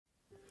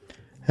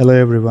Hello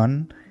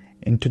everyone,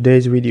 in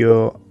today's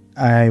video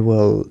I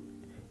will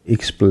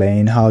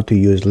explain how to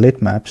use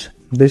Litmaps.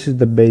 This is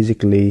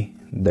basically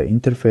the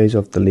interface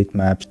of the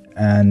Litmaps,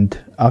 and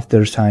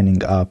after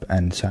signing up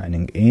and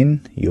signing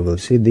in you will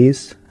see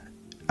this.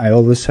 I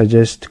always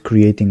suggest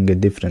creating a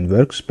different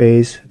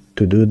workspace.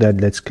 To do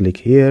that, let's click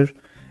here.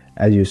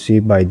 As you see,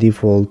 by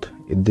default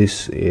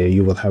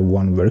you will have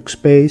one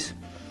workspace.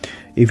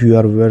 If you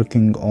are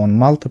working on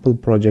multiple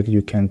projects,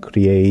 you can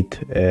create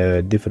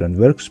a different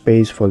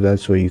workspace for that,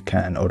 so you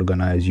can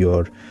organize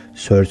your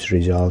search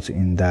results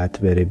in that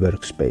very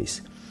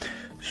workspace.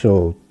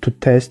 So to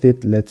test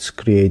it, let's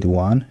create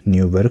one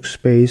new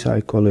workspace,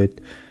 I call it.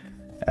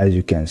 As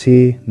you can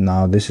see,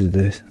 now this is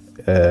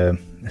the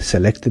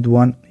selected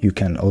one. You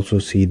can also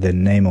see the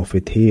name of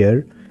it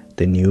here,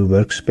 the new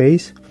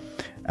workspace,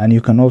 and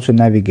you can also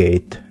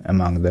navigate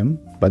among them,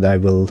 but I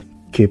will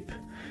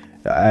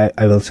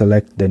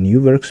select the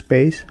new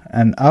workspace.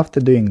 And after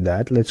doing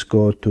that, let's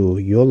go to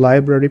your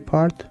library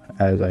part.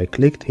 As I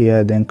clicked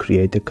here, then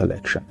create a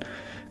collection.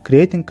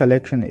 Creating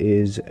collection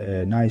is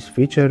a nice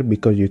feature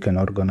because you can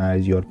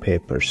organize your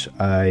papers.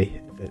 I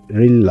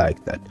really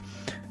like that.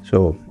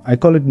 So I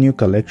call it new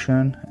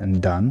collection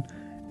and done.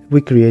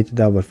 We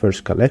created our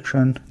first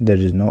collection. There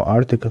is no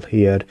article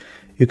here.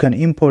 You can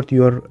import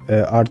your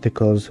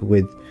articles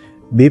with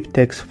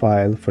bibtext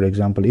file. For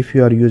example, if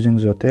you are using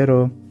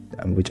Zotero,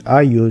 which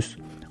I use,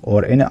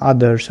 or any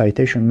other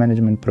citation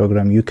management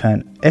program, you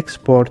can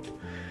export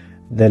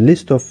the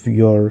list of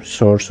your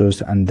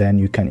sources and then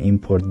you can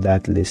import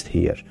that list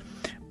here.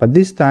 But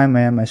this time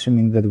I am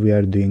assuming that we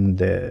are doing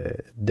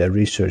the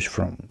research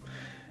from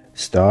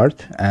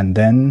start, and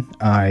then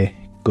I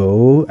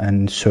go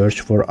and search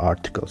for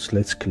articles.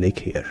 Let's click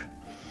here.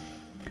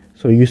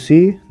 So you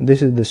see,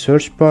 this is the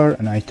search bar,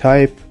 and I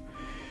type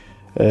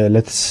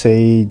let's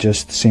say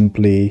just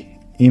simply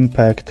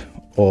impact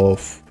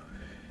of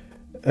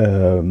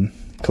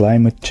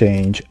climate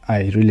change.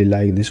 I really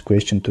like this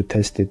question to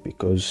test it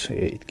because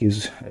it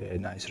gives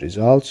nice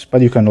results,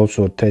 but you can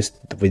also test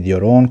with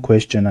your own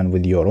question and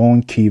with your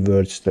own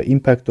keywords the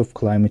impact of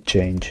climate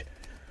change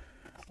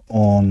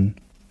on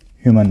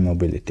human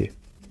mobility.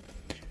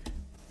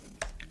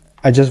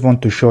 I just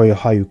want to show you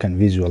how you can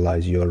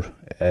visualize your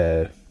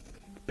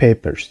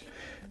papers.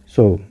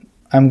 So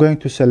I'm going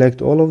to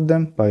select all of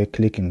them by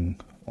clicking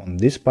on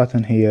this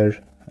button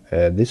here,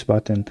 this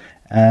button,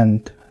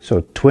 and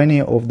so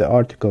 20 of the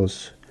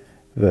articles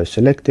were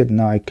selected.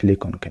 Now I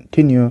click on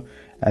continue.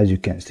 As you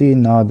can see,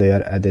 now they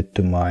are added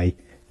to my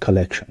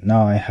collection.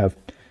 Now I have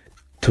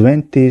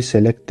 20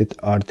 selected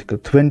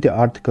articles, 20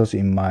 articles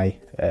in my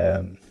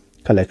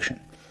collection.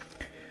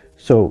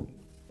 So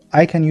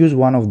I can use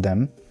one of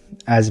them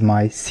as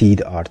my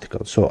seed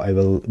article. So I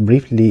will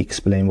briefly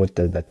explain what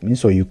does that mean.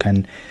 So you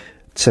can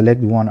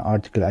select one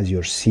article as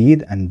your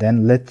seed and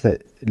then let the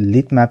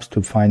Litmaps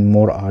to find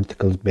more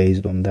articles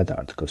based on that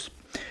articles.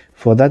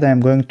 For that, I am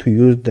going to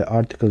use the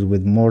articles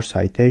with more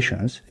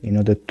citations. In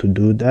order to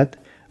do that,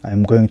 I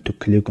am going to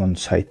click on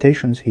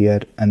citations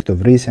here, and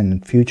of recent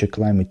and future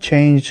climate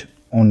change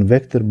on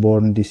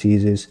vector-borne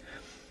diseases.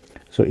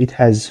 So it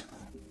has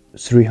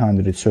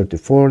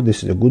 334.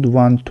 This is a good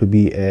one to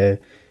be a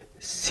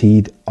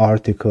seed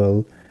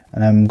article,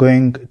 and I'm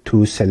going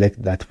to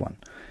select that one.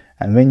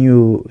 And when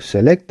you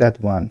select that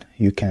one,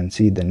 you can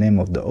see the name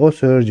of the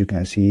authors, you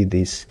can see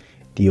this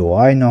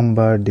DOI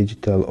number,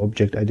 digital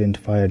object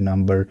identifier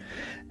number,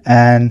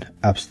 and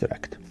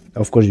abstract.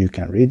 Of course, you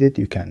can read it.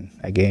 You can,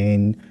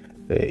 again,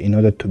 in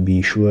order to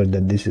be sure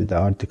that this is the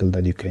article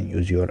that you can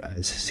use your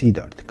as seed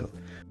article.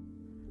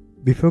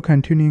 Before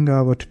continuing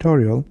our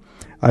tutorial,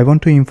 I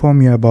want to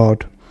inform you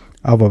about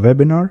our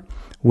webinar,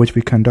 which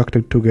we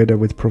conducted together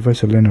with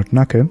Professor Leonard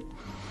Nacke.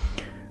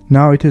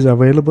 Now it is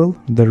available.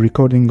 The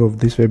recording of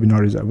this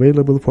webinar is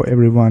available for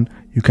everyone.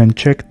 You can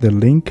check the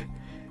link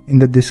in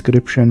the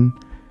description.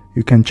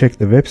 You can check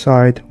the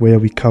website where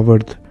we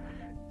covered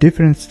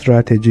different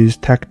strategies,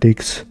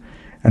 tactics,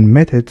 and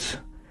methods,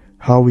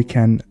 how we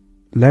can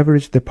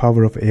leverage the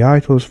power of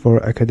AI tools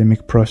for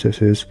academic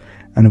processes.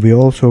 And we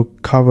also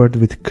covered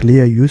with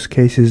clear use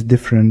cases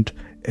different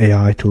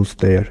AI tools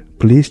there.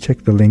 Please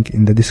check the link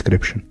in the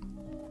description.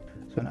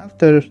 So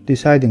after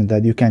deciding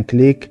that, you can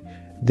click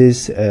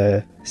this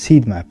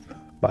seed map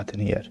button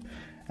here.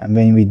 And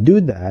when we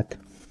do that,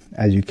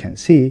 as you can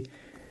see,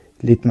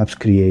 Litmaps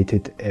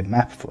created a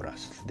map for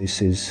us.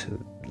 This is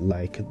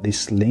like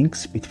this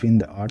links between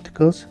the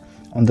articles.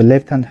 On the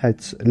left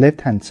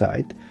hand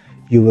side,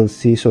 you will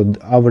see, so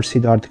our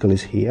seed article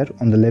is here.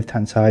 On the left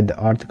hand side, the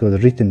article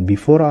written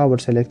before our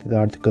selected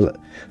article.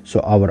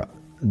 So our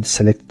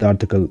selected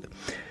article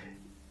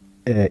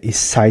is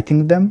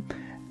citing them.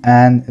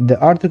 And the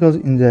articles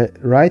in the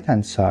right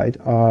hand side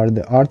are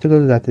the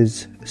articles that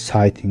is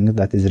citing,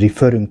 that is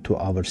referring to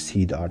our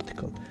seed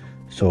article.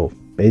 So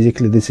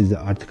basically this is the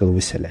article we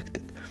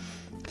selected.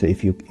 So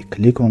if you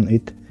click on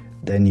it,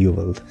 then you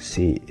will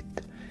see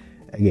it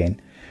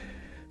again.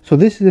 So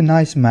this is a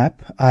nice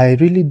map. I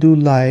really do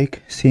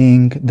like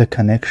seeing the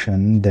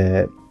connection,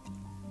 the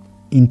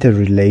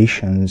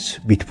interrelations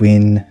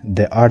between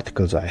the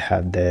articles I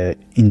have, the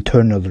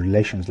internal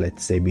relations,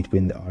 let's say,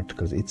 between the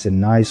articles. It's a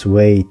nice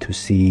way to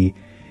see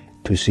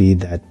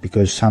that,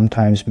 because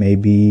sometimes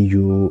maybe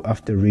you,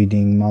 after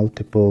reading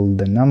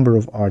the number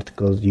of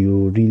articles,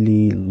 you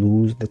really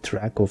lose the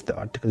track of the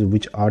articles,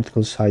 which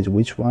article cites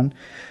which one.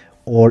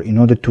 Or in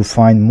order to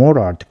find more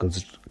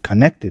articles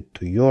connected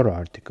to your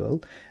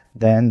article,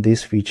 then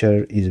this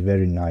feature is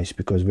very nice,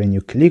 because when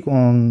you click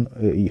on,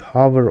 you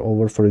hover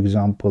over, for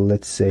example,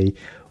 let's say,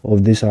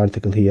 of this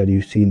article here,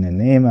 you see the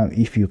name, and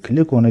if you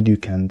click on it, you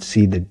can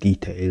see the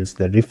details,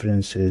 the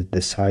references,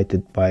 the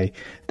cited by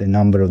the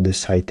number of the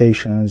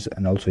citations,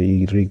 and also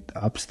you read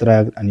the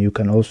abstract. And you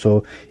can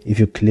also, if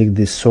you click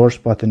this source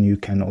button, you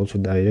can also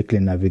directly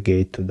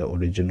navigate to the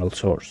original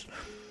source.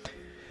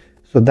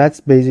 So that's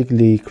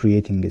basically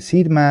creating a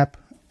seed map.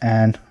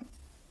 And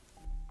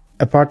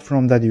apart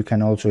from that, you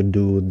can also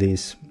do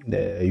this,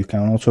 you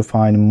can also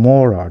find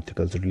more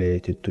articles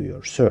related to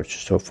your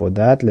search. So for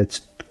that,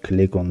 let's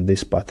click on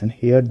this button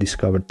here,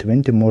 discover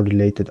 20 more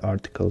related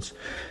articles,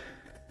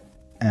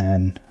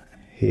 and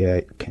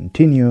here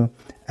continue.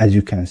 As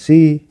you can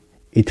see,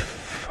 it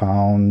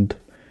found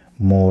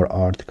more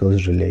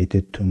articles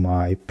related to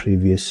my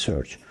previous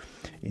search.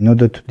 In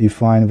order to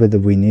define whether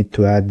we need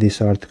to add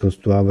these articles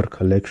to our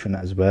collection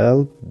as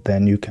well,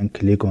 then you can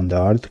click on the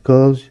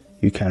articles,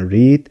 you can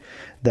read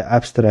the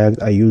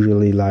abstract. I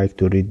usually like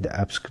to read the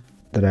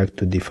abstract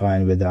to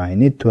define whether I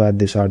need to add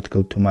this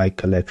article to my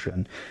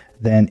collection.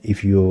 Then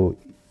if you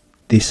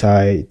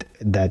decide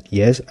that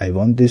yes, I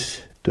want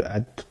this to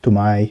add to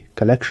my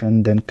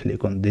collection, then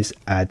click on this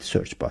add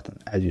search button.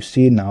 As you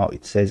see now,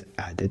 it says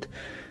added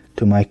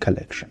to my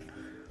collection.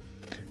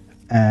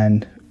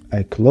 And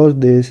I close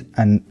this,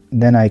 and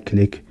then I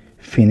click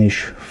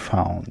finish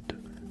found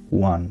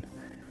one.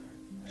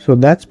 So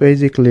that's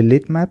basically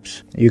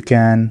Litmaps. You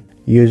can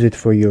use it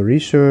for your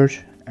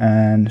research,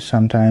 and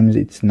sometimes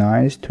it's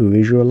nice to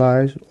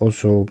visualize.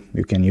 Also,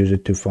 you can use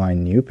it to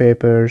find new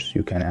papers,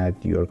 you can add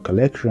your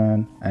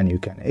collection, and you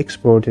can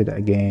export it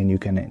again. You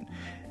can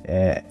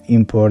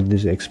import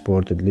this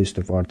exported list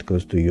of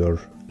articles to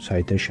your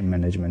citation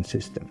management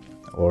system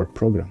or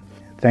program.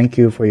 Thank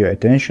you for your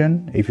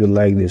attention. If you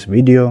like this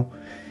video,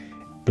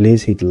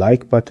 please hit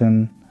like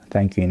button.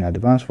 Thank you in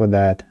advance for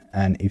that.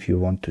 And if you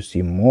want to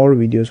see more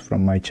videos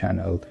from my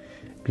channel,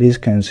 please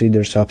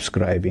consider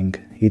subscribing.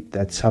 Hit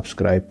that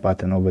subscribe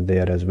button over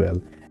there as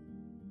well.